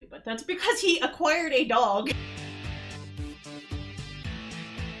That's because he acquired a dog.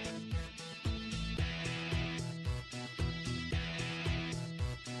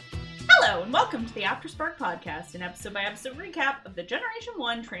 Hello, and welcome to the Afterspark Podcast, an episode-by-episode recap of the Generation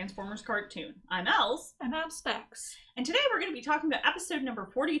 1 Transformers cartoon. I'm Els. And I'm Specs. And today we're going to be talking about episode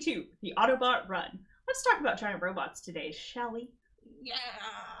number 42, The Autobot Run. Let's talk about giant robots today, shall we? Yeah!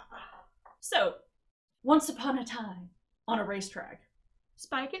 So, once upon a time, on a racetrack.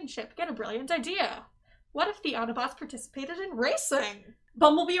 Spike and Chip get a brilliant idea. What if the Autobots participated in racing?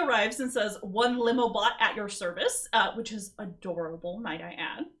 Bumblebee arrives and says, "One limo bot at your service," which is adorable, might I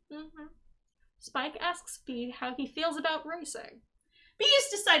add. Mm-hmm. Spike asks Speed how he feels about racing. B is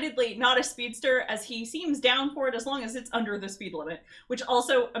decidedly not a speedster, as he seems down for it as long as it's under the speed limit, which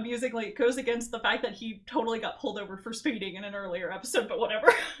also, amusingly, goes against the fact that he totally got pulled over for speeding in an earlier episode, but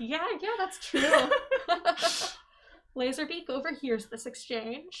whatever. Yeah, that's true. Laserbeak overhears this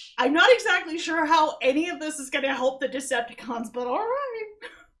exchange. I'm not exactly sure how any of this is going to help the Decepticons, but alright.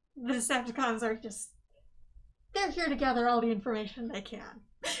 The Decepticons are they're here to gather all the information they can.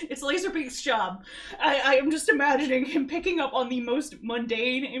 It's Laserbeak's job. I am just imagining him picking up on the most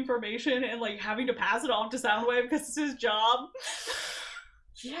mundane information and, like, having to pass it off to Soundwave because it's his job.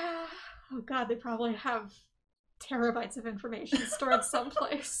 Yeah. Oh god, they probably have terabytes of information stored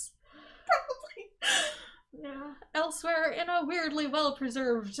someplace. Probably. Yeah. Elsewhere, in a weirdly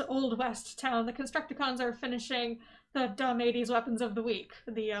well-preserved Old West town, the Constructicons are finishing the dumb 80s weapons of the week.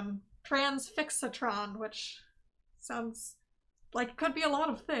 The, Transfixatron, which sounds like it could be a lot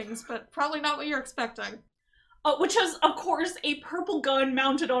of things, but probably not what you're expecting. Which is, of course, a purple gun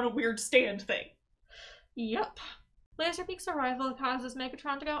mounted on a weird stand thing. Yep. Laserbeak's arrival causes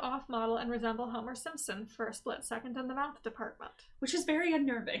Megatron to go off-model and resemble Homer Simpson for a split second in the mouth department. Which is very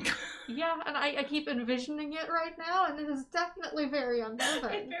unnerving. Yeah, and I keep envisioning it right now, and it is definitely very unnerving.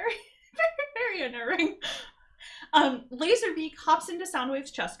 Very, very, very unnerving. Laserbeak hops into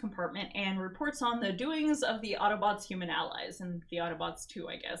Soundwave's chest compartment and reports on the doings of the Autobots' human allies, and the Autobots too,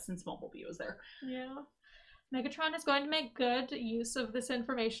 I guess, since Bumblebee was there. Yeah. Megatron is going to make good use of this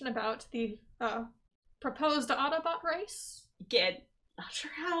information about the, proposed Autobot race. Again, not sure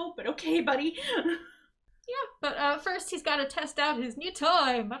how, but okay, buddy. Yeah, but first he's got to test out his new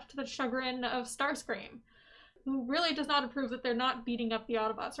toy, much to the chagrin of Starscream, who really does not approve that they're not beating up the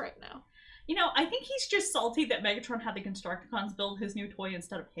Autobots right now. You know, I think he's just salty that Megatron had the Constructicons build his new toy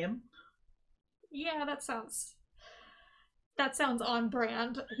instead of him. Yeah, that sounds on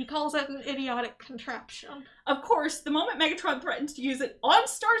brand. He calls it an idiotic contraption. Of course, the moment Megatron threatens to use it on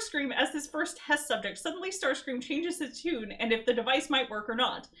Starscream as his first test subject, suddenly Starscream changes his tune and if the device might work or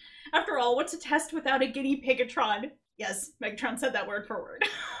not. After all, what's a test without a guinea pigatron? Yes, Megatron said that word for word.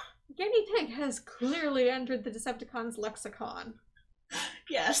 Guinea pig has clearly entered the Decepticons' lexicon.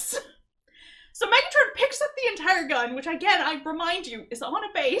 Yes. So Megatron picks up the entire gun, which again, I remind you, is on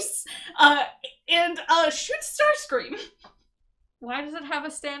a base, and shoots Starscream. Why does it have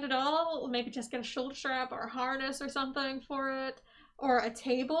a stand at all? Maybe just get a shoulder strap or a harness or something for it. Or a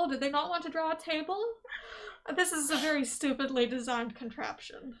table? Did they not want to draw a table? This is a very stupidly designed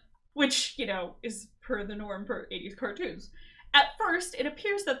contraption. Which, you know, is per the norm for 80s cartoons. At first, it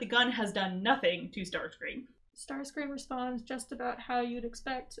appears that the gun has done nothing to Starscream. Starscream responds just about how you'd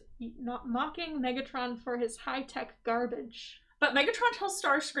expect, not mocking Megatron for his high-tech garbage. But Megatron tells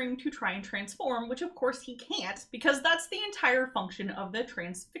Starscream to try and transform, which of course he can't, because that's the entire function of the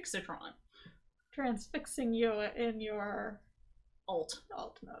Transfixatron. Transfixing you in your alt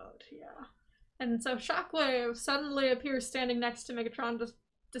mode, yeah. And so Shockwave suddenly appears standing next to Megatron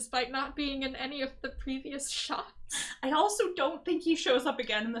despite not being in any of the previous shots. I also don't think he shows up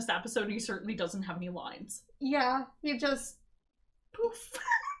again in this episode, and he certainly doesn't have any lines. Yeah, he just... poof.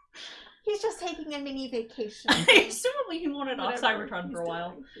 He's just taking a mini vacation. Assumably he wanted off Cybertron for a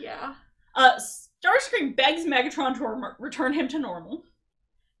while. Doing. Yeah. Starscream begs Megatron to return him to normal.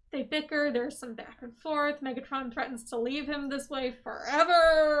 They bicker, there's some back and forth. Megatron threatens to leave him this way forever.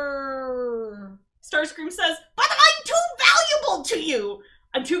 Starscream says, "But I'm too valuable to you!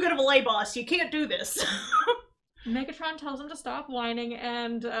 I'm too good of a lay boss, you can't do this." Megatron tells him to stop whining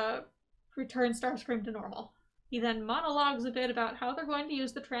and return Starscream to normal. He then monologues a bit about how they're going to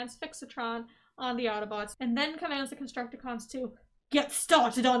use the Transfixatron on the Autobots, and then commands the Constructicons to get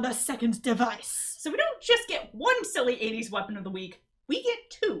started on the second device. So we don't just get one silly 80s weapon of the week, we get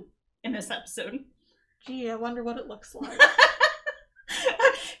two in this episode. Gee, I wonder what it looks like.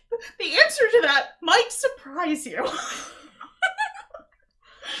 The answer to that might surprise you.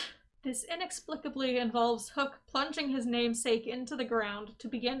 This inexplicably involves Hook plunging his namesake into the ground to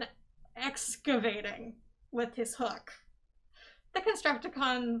begin excavating with his hook. The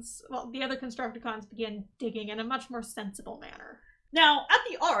Constructicons, well, the other Constructicons begin digging in a much more sensible manner. Now, at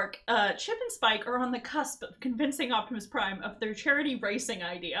the Ark, Chip and Spike are on the cusp of convincing Optimus Prime of their charity racing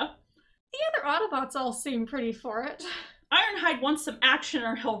idea. The other Autobots all seem pretty for it. Ironhide wants some action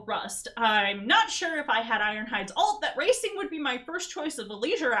or he'll rust. I'm not sure if I had Ironhide's ult that racing would be my first choice of a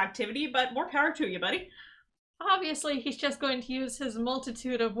leisure activity, but more power to you, buddy. Obviously, he's just going to use his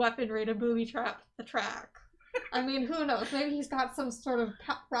multitude of weaponry to booby trap the track. I mean, who knows? Maybe he's got some sort of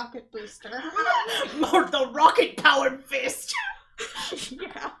rocket booster. More the rocket-powered fist!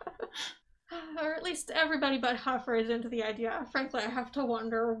 Yeah. Or at least everybody but Huffer is into the idea. Frankly, I have to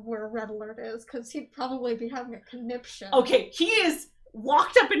wonder where Red Alert is, because he'd probably be having a conniption. Okay, he is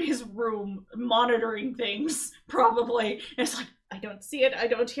locked up in his room, monitoring things, probably. And it's like, I don't see it, I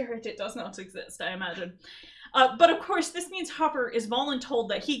don't hear it, it does not exist, I imagine. But of course, this means Huffer is voluntold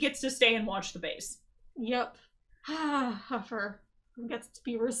that he gets to stay and watch the base. Yep. Huffer gets to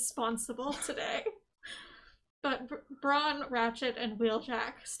be responsible today. But Brawn, Ratchet, and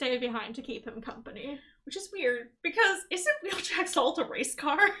Wheeljack stay behind to keep him company. Which is weird, because isn't Wheeljack's ult a race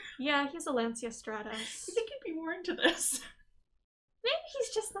car? Yeah, he's a Lancia Stratus. You think he'd be more into this? Maybe he's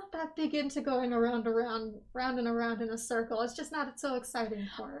just not that big into going round and around in a circle. It's just not so exciting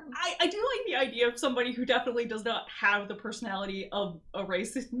for him. I do like the idea of somebody who definitely does not have the personality of a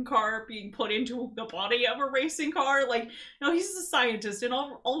racing car being put into the body of a racing car. Like, no, he's a scientist. In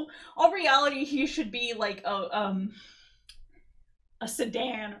all reality, he should be like a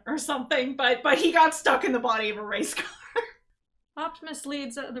sedan or something, but he got stuck in the body of a race car. Optimus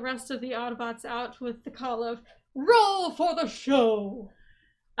leads the rest of the Autobots out with the call of, "Roll for the show!"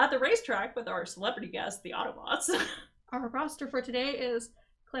 At the racetrack with our celebrity guests, the Autobots. Our roster for today is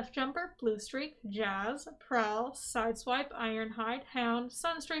Cliffjumper, Bluestreak, Jazz, Prowl, Sideswipe, Ironhide, Hound,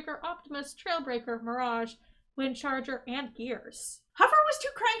 Sunstreaker, Optimus, Trailbreaker, Mirage, Windcharger, and Gears. Huffer was too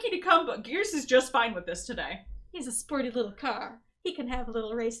cranky to come, but Gears is just fine with this today. He's a sporty little car. He can have a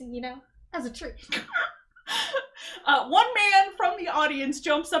little racing, you know, as a treat. One man from the audience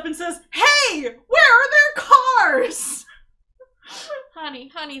jumps up and says, "Hey, where are their cars?"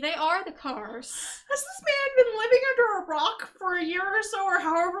 Honey, they are the cars. Has this man been living under a rock for a year or so, or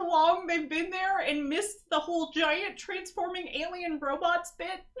however long they've been there, and missed the whole giant transforming alien robots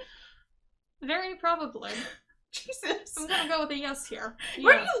bit? Very probably. Jesus. I'm gonna go with a yes here.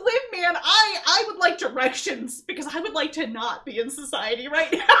 Where Yes. do you live, man? I would like directions, because I would like to not be in society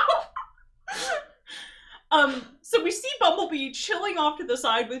right now. So we see Bumblebee chilling off to the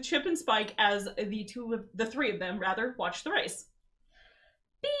side with Chip and Spike as the three of them, watch the race.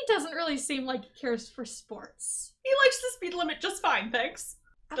 B doesn't really seem like he cares for sports. He likes the speed limit just fine, thanks.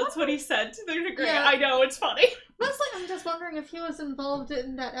 That's what he said to their degree. Yeah. I know, it's funny. Mostly, I'm just wondering if he was involved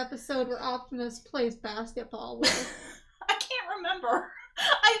in that episode where Optimus plays basketball with. I can't remember.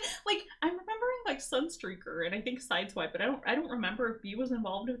 I'm remembering like Sunstreaker and I think Sideswipe, but I don't remember if B was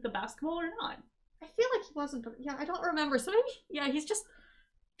involved with the basketball or not. I feel like he wasn't, but yeah, I don't remember. So maybe, yeah, he's just,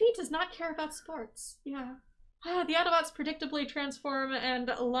 B does not care about sports. Yeah. The Autobots predictably transform and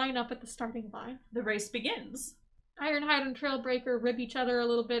line up at the starting line. The race begins. Ironhide and Trailbreaker rib each other a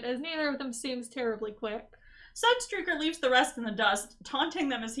little bit, as neither of them seems terribly quick. Sunstreaker leaves the rest in the dust, taunting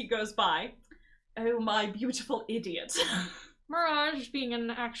them as he goes by. Oh, my beautiful idiot. Mirage, being an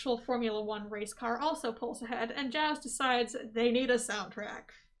actual Formula One race car, also pulls ahead, and Jazz decides they need a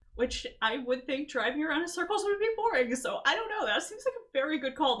soundtrack. Which I would think driving around in circles would be boring, so I don't know, that seems like a very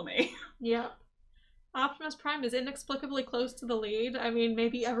good call to me. Yep. Optimus Prime is inexplicably close to the lead. I mean,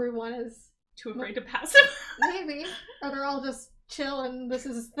 maybe everyone is... Too afraid to pass him? Maybe. Or they're all just chill and this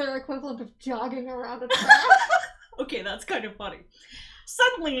is their equivalent of jogging around a track. Okay, that's kind of funny.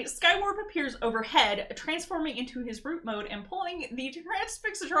 Suddenly, Skywarp appears overhead, transforming into his root mode and pulling the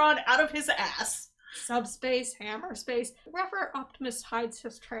Transfixatron out of his ass. Subspace, hammer space, wherever Optimus hides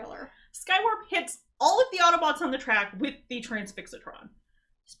his trailer. Skywarp hits all of the Autobots on the track with the Transfixatron.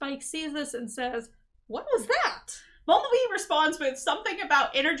 Spike sees this and says, "What was that?" Bumblebee responds with something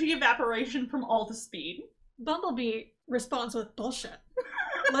about energy evaporation from all the speed. Bumblebee responds with bullshit.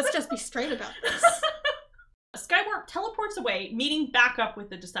 Let's just be straight about this. Skywarp teleports away, meeting back up with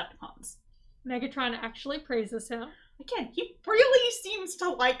the Decepticons. Megatron actually praises him. Again, he really seems to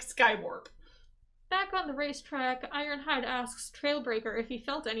like Skywarp. Back on the racetrack, Ironhide asks Trailbreaker if he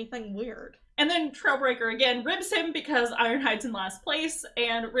felt anything weird. And then Trailbreaker again ribs him because Ironhide's in last place,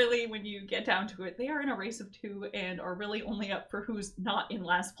 and really, when you get down to it, they are in a race of two and are really only up for who's not in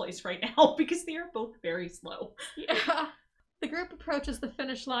last place right now because they are both very slow. Yeah. The group approaches the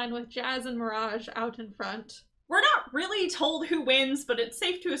finish line with Jazz and Mirage out in front. We're not really told who wins, but it's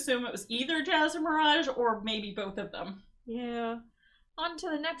safe to assume it was either Jazz or Mirage, or maybe both of them. Yeah. On to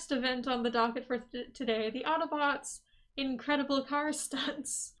the next event on the docket for today, the Autobots' incredible car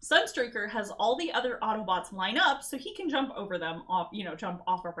stunts. Sunstreaker has all the other Autobots line up so he can jump over them, jump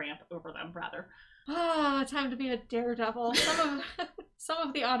off a ramp over them, rather. Ah, time to be a daredevil. Some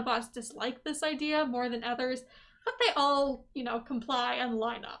of the Autobots dislike this idea more than others, but they all, comply and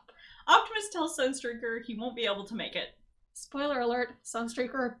line up. Optimus tells Sunstreaker he won't be able to make it. Spoiler alert,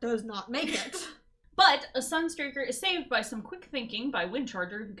 Sunstreaker does not make it. But a Sunstreaker is saved by some quick thinking by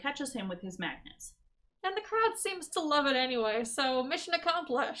Windcharger, who catches him with his magnets. And the crowd seems to love it anyway, so mission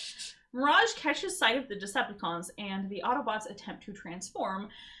accomplished. Mirage catches sight of the Decepticons, and the Autobots attempt to transform.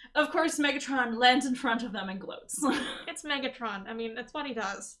 Of course, Megatron lands in front of them and gloats. It's Megatron. I mean, it's what he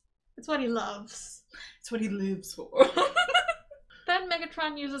does. It's what he loves. It's what he lives for. Then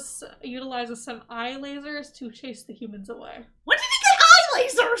Megatron utilizes some eye lasers to chase the humans away. When did he get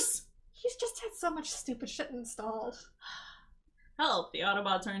eye lasers? He's just had so much stupid shit installed. Help, the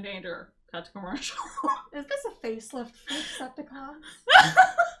Autobots are in danger. Cut to commercial. Is this a facelift for Decepticons?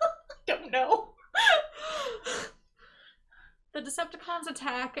 Don't know. The Decepticons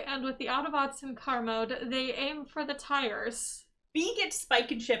attack, and with the Autobots in car mode, they aim for the tires. B gets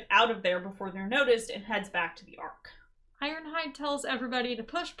Spike and Chip out of there before they're noticed and heads back to the Ark. Ironhide tells everybody to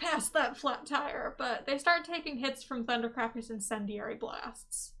push past that flat tire, but they start taking hits from Thundercracker's incendiary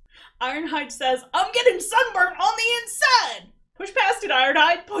blasts. Ironhide says, I'm getting sunburned on the inside! Push past it,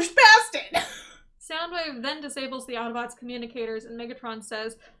 Ironhide! Push past it! Soundwave then disables the Autobots' communicators, and Megatron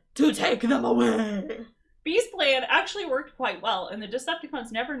says, to take them away! B's plan actually worked quite well, and the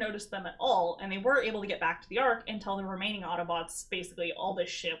Decepticons never noticed them at all, and they were able to get back to the Ark until the remaining Autobots, basically all this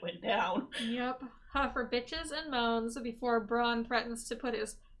shit went down. Yep. Huffer bitches and moans before Brawn threatens to put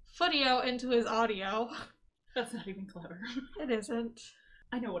his footio into his audio. That's not even clever. It isn't.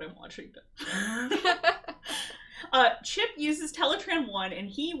 I know what I'm watching. Chip uses Teletran 1, and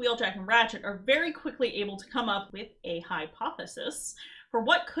he, Wheeljack, and Ratchet are very quickly able to come up with a hypothesis for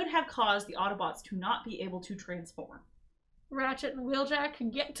what could have caused the Autobots to not be able to transform. Ratchet and Wheeljack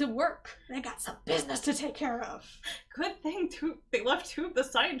can get to work. They got some business to take care of. Good thing they left two of the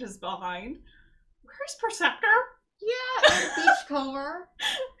scientists behind. Where's Perceptor? Yeah, and Beachcomber.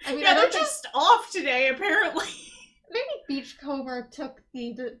 I mean, yeah, they're just off today, apparently. Maybe Beachcomber took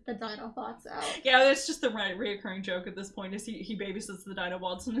the Dinobots out. Yeah, it's just the reoccurring joke at this point is he babysits the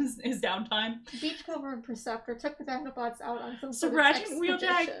Dinobots in his downtime. Beachcomber and Perceptor took the Dinobots out on some so sort of Ratchet and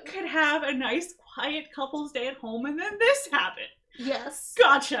expedition. Wheeljack could have a nice, quiet couple's day at home, and then this happened. Yes.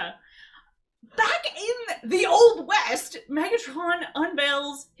 Gotcha. Back in the Old West, Megatron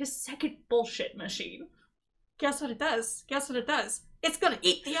unveils his second bullshit machine. Guess what it does? Guess what it does? It's gonna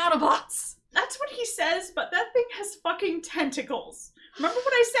eat the Autobots! That's what he says, but that thing has fucking tentacles. Remember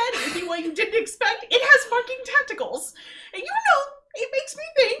what I said? Maybe what you didn't expect? It has fucking tentacles. And it makes me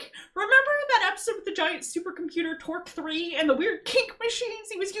think, remember that episode with the giant supercomputer Torque 3 and the weird kink machines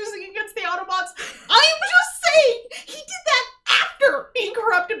he was using against the Autobots? I am just saying, he did that after being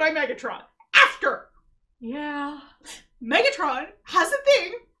corrupted by Megatron. After! Yeah. Megatron has a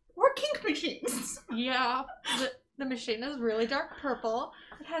thing for kink machines. Yeah. The machine is really dark purple.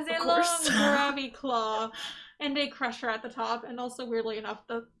 It has a Of long course. grabby claw and a crusher at the top, and also, weirdly enough,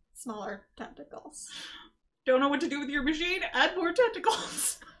 the smaller tentacles. Don't know what to do with your machine? Add more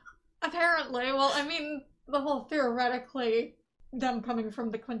tentacles. Apparently. Well, I mean, the whole theoretically them coming from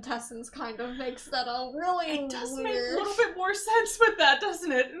the quintessence kind of makes that all really It does weird. make a little bit more sense with that,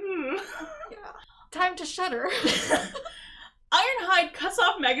 doesn't it? Yeah. Time to shudder. Ironhide cuts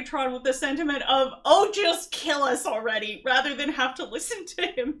off Megatron with the sentiment of, oh, just kill us already, rather than have to listen to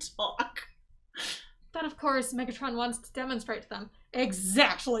him talk. But of course, Megatron wants to demonstrate to them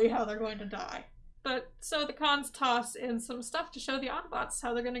exactly how they're going to die. But so the cons toss in some stuff to show the Autobots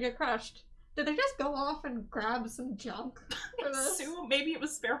how they're going to get crushed. Did they just go off and grab some junk for this? So maybe it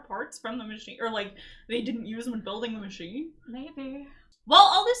was spare parts from the machine, or like they didn't use them in building the machine. Maybe. While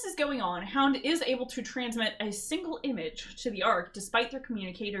all this is going on, Hound is able to transmit a single image to the Ark despite their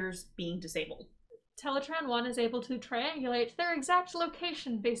communicators being disabled. Teletran 1 is able to triangulate their exact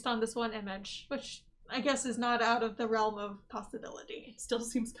location based on this one image, which I guess is not out of the realm of possibility. It still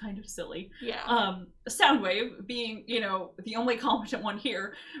seems kind of silly. Yeah. Soundwave, being, the only competent one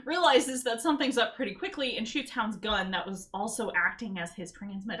here, realizes that something's up pretty quickly and shoots Hound's gun that was also acting as his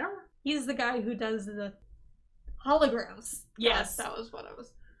transmitter. He's the guy who does the holograms. Yes. That was what I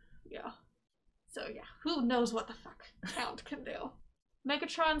was... Yeah. So yeah, who knows what the fuck Hound can do.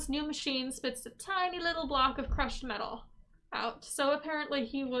 Megatron's new machine spits a tiny little block of crushed metal out, so apparently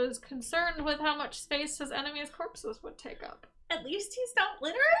he was concerned with how much space his enemies' corpses would take up. At least he's not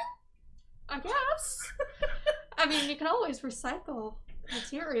littering? I guess. I mean, you can always recycle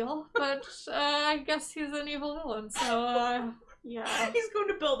material, but I guess he's an evil villain, so yeah. He's going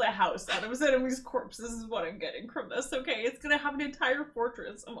to build a house out of his enemy's corpses is what I'm getting from this, okay? It's gonna have an entire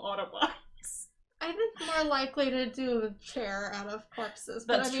fortress of Autobots. I think more likely to do a chair out of corpses.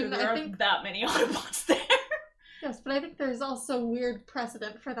 But That's I mean, true, there I aren't think that many Autobots there. yes, but I think there's also weird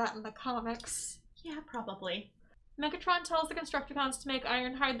precedent for that in the comics. Yeah, probably. Megatron tells the Constructicons to make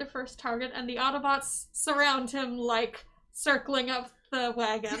Ironhide their first target, and the Autobots surround him like circling up the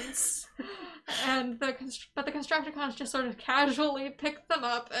wagons. But the Constructicons just sort of casually pick them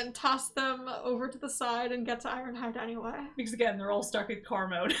up and toss them over to the side and get to Ironhide anyway. Because again, they're all stuck in car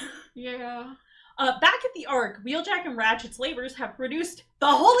mode. Yeah. Back at the Ark, Wheeljack and Ratchet's labors have produced the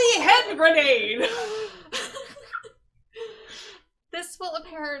Holy Hand Grenade! This will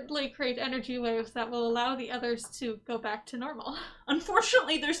apparently create energy waves that will allow the others to go back to normal.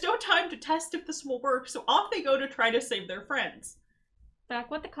 Unfortunately, there's no time to test if this will work, so off they go to try to save their friends. Back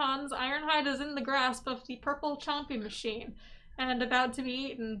with the cons, Ironhide is in the grasp of the purple chompy machine and about to be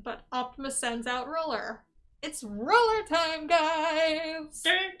eaten, but Optimus sends out Roller. It's roller time, guys!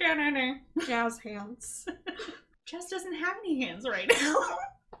 Jazz hands. Jazz doesn't have any hands right now.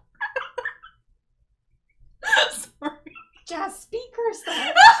 Sorry. Jazz speakers,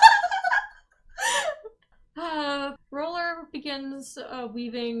 though! Roller begins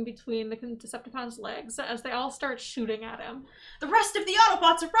weaving between the Decepticons' legs as they all start shooting at him. The rest of the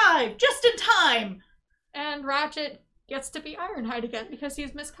Autobots arrive, just in time! And Ratchet gets to be Ironhide again because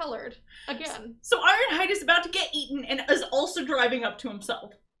he's miscolored. Again. So Ironhide is about to get eaten and is also driving up to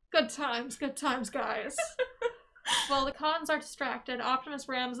himself. Good times, guys. While the cons are distracted, Optimus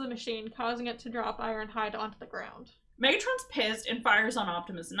rams the machine, causing it to drop Ironhide onto the ground. Megatron's pissed and fires on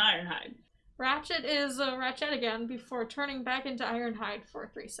Optimus and Ironhide. Ratchet is Ratchet again before turning back into Ironhide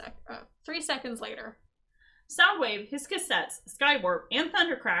for 3 seconds later. Soundwave, his cassettes, Skywarp, and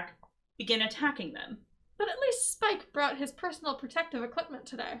Thundercrack begin attacking them. But at least Spike brought his personal protective equipment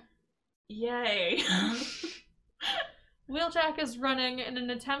today. Yay. Wheeljack is running in an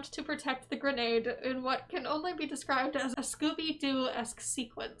attempt to protect the grenade in what can only be described as a Scooby-Doo-esque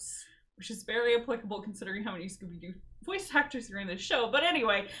sequence. Which is very applicable considering how many Scooby-Doo voice actors are in this show. But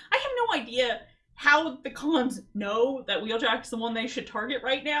anyway, I have no idea how the cons know that Wheeljack's the one they should target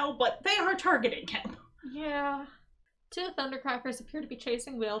right now, but they are targeting him. Yeah. 2 Thundercrackers appear to be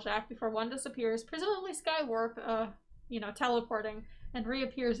chasing Wheeljack before one disappears, presumably Skywarp, teleporting, and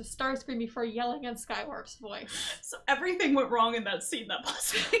reappears as Starscream before yelling in Skywarp's voice. So everything went wrong in that scene that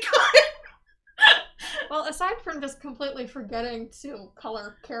possibly could. Well, aside from just completely forgetting to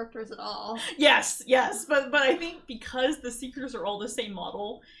color characters at all. Yes, but I think because the Seekers are all the same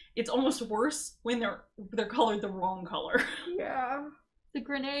model, it's almost worse when they're colored the wrong color. Yeah. The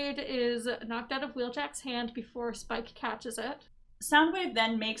grenade is knocked out of Wheeljack's hand before Spike catches it. Soundwave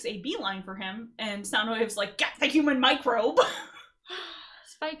then makes a beeline for him, and Soundwave's like, "Get the human microbe!"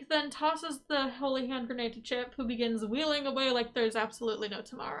 Spike then tosses the holy hand grenade to Chip, who begins wheeling away like there's absolutely no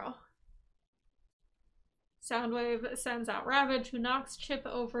tomorrow. Soundwave sends out Ravage, who knocks Chip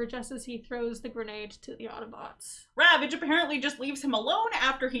over just as he throws the grenade to the Autobots. Ravage apparently just leaves him alone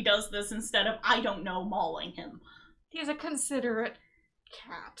after he does this instead of, I don't know, mauling him. He's a considerate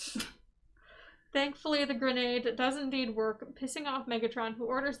cat. Thankfully, the grenade does indeed work, pissing off Megatron, who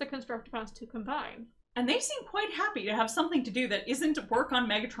orders the Constructicons to combine. And they seem quite happy to have something to do that isn't work on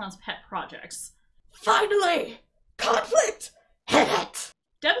Megatron's pet projects. Finally! Conflict! Hit it!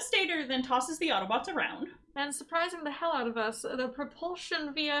 Devastator then tosses the Autobots around. And surprising the hell out of us, the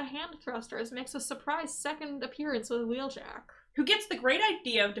propulsion via hand thrusters makes a surprise second appearance with Wheeljack. Who gets the great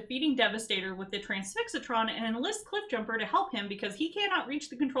idea of defeating Devastator with the Transfixatron and enlists Cliffjumper to help him because he cannot reach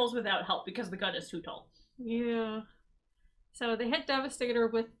the controls without help because the gun is too tall. Yeah. So they hit Devastator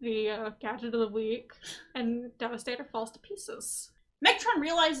with the Gadget of the Week, and Devastator falls to pieces. Megatron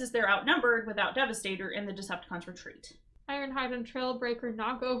realizes they're outnumbered without Devastator, and the Decepticons retreat. Ironhide and Trailbreaker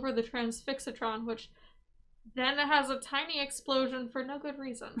knock over the Transfixatron, which then has a tiny explosion for no good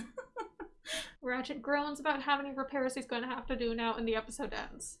reason. Ratchet groans about how many repairs he's going to have to do now, and the episode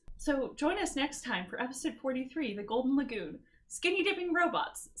ends. So join us next time for episode 43, The Golden Lagoon. Skinny dipping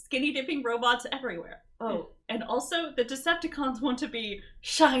robots. Skinny dipping robots everywhere. Oh, and also the Decepticons want to be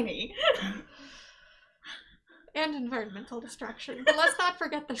shiny. And environmental destruction. But let's not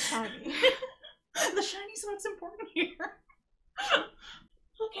forget the shiny. The shiny's what's important here.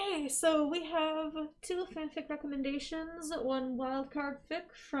 Okay, so we have 2 fanfic recommendations, 1 wildcard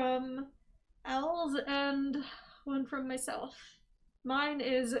fic from Els and 1 from myself. Mine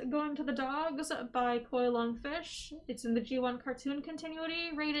is Going to the Dogs by Koi Longfish. It's in the G1 cartoon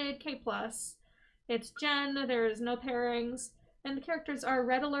continuity, rated K+. It's Jen, there's no pairings, and the characters are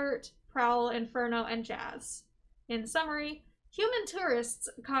Red Alert, Prowl, Inferno, and Jazz. In summary, human tourists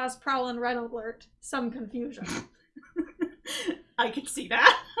cause Prowl and Red Alert some confusion. I can see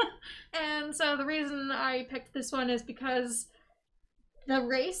that. And so the reason I picked this one is because the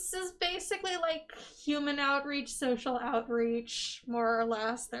race is basically like human outreach, social outreach, more or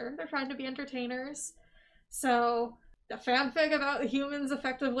less. They're trying to be entertainers. So the fanfic about the humans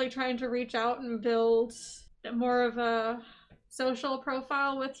effectively trying to reach out and build more of a social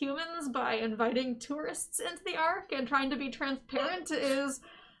profile with humans by inviting tourists into the arc and trying to be transparent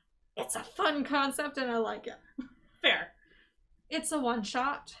it's a fun concept and I like it. Fair. It's a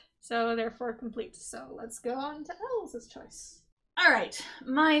one-shot, so therefore complete. So let's go on to Elle's choice. Alright,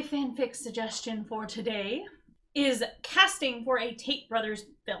 my fanfic suggestion for today is casting for a Tate Brothers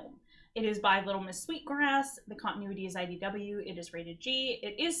film. It is by Little Miss Sweetgrass. The continuity is IDW. It is rated G.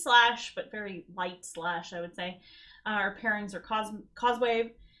 It is slash, but very light slash, I would say. Our pairings are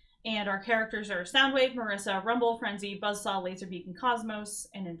Coswave, and our characters are Soundwave, Marissa, Rumble, Frenzy, Buzzsaw, Laserbeak, and Cosmos.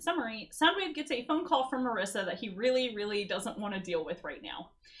 And in summary, Soundwave gets a phone call from Marissa that he really, really doesn't want to deal with right now.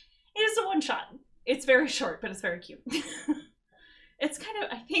 It is a one-shot. It's very short, but it's very cute. It's kind of,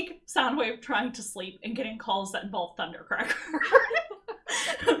 I think, Soundwave trying to sleep and getting calls that involve Thundercracker.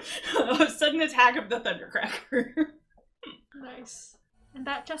 A sudden attack of the Thundercracker. Nice. And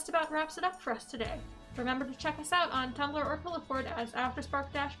that just about wraps it up for us today. Remember to check us out on Tumblr or Pillowfort as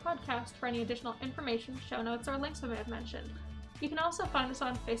Afterspark-Podcast for any additional information, show notes, or links we may have mentioned. You can also find us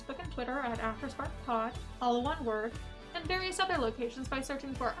on Facebook and Twitter at AftersparkPod, all in one word, and various other locations by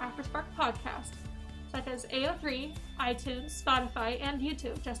searching for Afterspark Podcast, such as AO3, iTunes, Spotify, and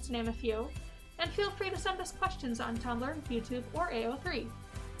YouTube, just to name a few. And feel free to send us questions on Tumblr, YouTube, or AO3.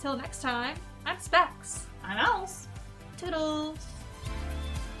 Till next time, I'm Specs. I'm Alice. Toodles!